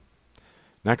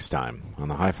Next time on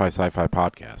the Hi-Fi Sci-Fi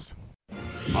Podcast.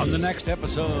 On the next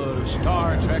episode of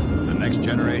Star Trek The Next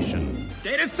Generation.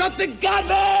 Data, something's got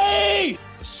me!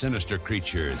 A sinister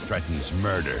creature threatens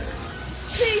murder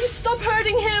Please stop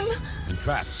hurting him. and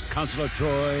traps Counselor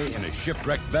Troy in a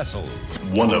shipwrecked vessel.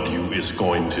 One of you is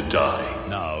going to die.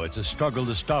 Now it's a struggle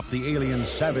to stop the alien's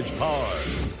savage power.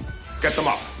 Get them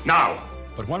off, now!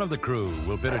 But one of the crew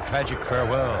will bid a tragic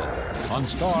farewell on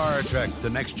Star Trek The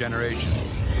Next Generation.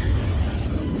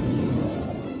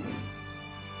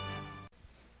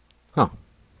 Huh.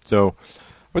 So,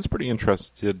 I was pretty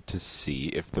interested to see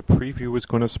if the preview was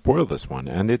going to spoil this one,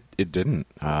 and it didn't.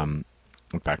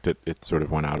 In fact, it sort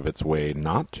of went out of its way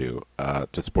not to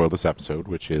spoil this episode,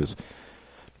 which is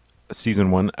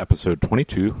Season 1, Episode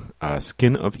 22,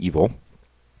 Skin of Evil,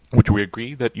 which we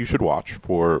agree that you should watch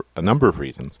for a number of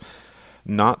reasons.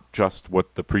 Not just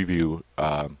what the preview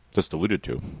just alluded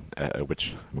to,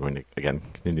 which I'm going to, again,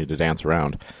 continue to dance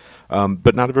around.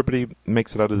 But not everybody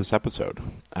makes it out of this episode.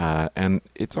 And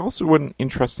it's also an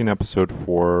interesting episode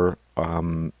for a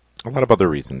lot of other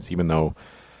reasons, even though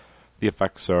the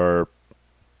effects are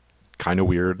kind of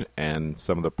weird and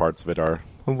some of the parts of it are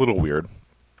a little weird.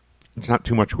 It's not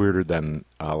too much weirder than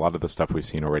a lot of the stuff we've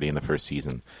seen already in the first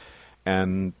season.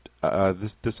 And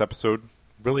this episode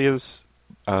really is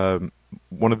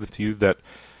one of the few that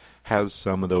has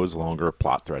some of those longer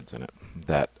plot threads in it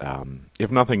that, if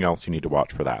nothing else, you need to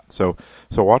watch for that. So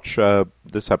watch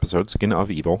this episode, Skin of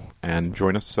Evil, and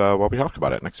join us while we talk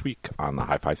about it next week on the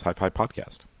Hi-Fi Sci-Fi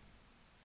Podcast.